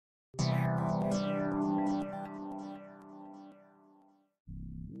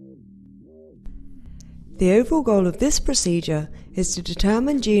The overall goal of this procedure is to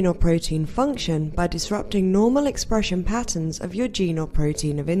determine gene or protein function by disrupting normal expression patterns of your gene or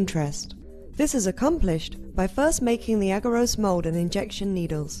protein of interest. This is accomplished by first making the agarose mold and injection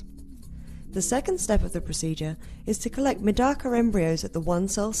needles. The second step of the procedure is to collect Medaka embryos at the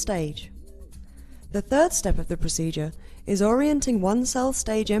one-cell stage. The third step of the procedure is orienting one-cell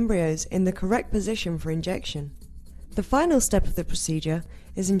stage embryos in the correct position for injection. The final step of the procedure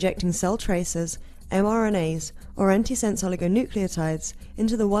is injecting cell tracers, mRNAs, or antisense oligonucleotides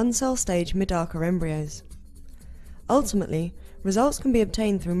into the one-cell stage Medaka embryos. Ultimately, results can be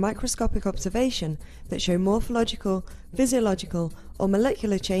obtained through microscopic observation that show morphological, physiological, or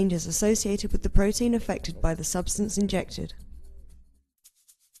molecular changes associated with the protein affected by the substance injected.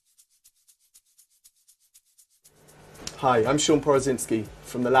 Hi, I'm Porazinski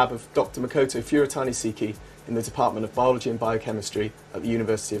from the lab of Dr. Makoto Furutani-Seiki in the Department of Biology and Biochemistry at the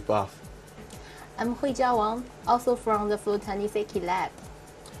University of Bath. I'm Huijia Wang, also from the Furutani-Seiki lab.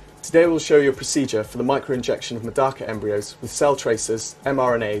 Today we'll show you a procedure for the microinjection of Medaka embryos with cell tracers,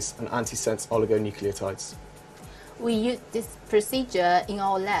 mRNAs and antisense oligonucleotides. We use this procedure in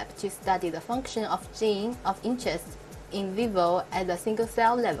our lab to study the function of gene of interest in vivo at the single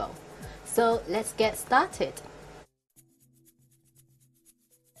cell level. So let's get started.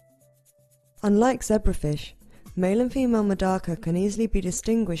 Unlike zebrafish, male and female Medaka can easily be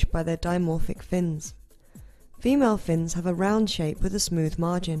distinguished by their dimorphic fins. Female fins have a round shape with a smooth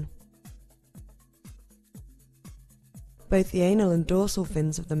margin. Both the anal and dorsal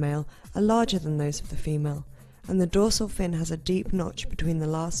fins of the male are larger than those of the female, and the dorsal fin has a deep notch between the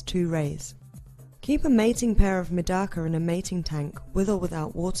last two rays. Keep a mating pair of Medaka in a mating tank with or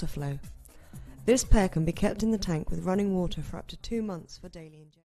without water flow. This pair can be kept in the tank with running water for up to 2 months for daily injection.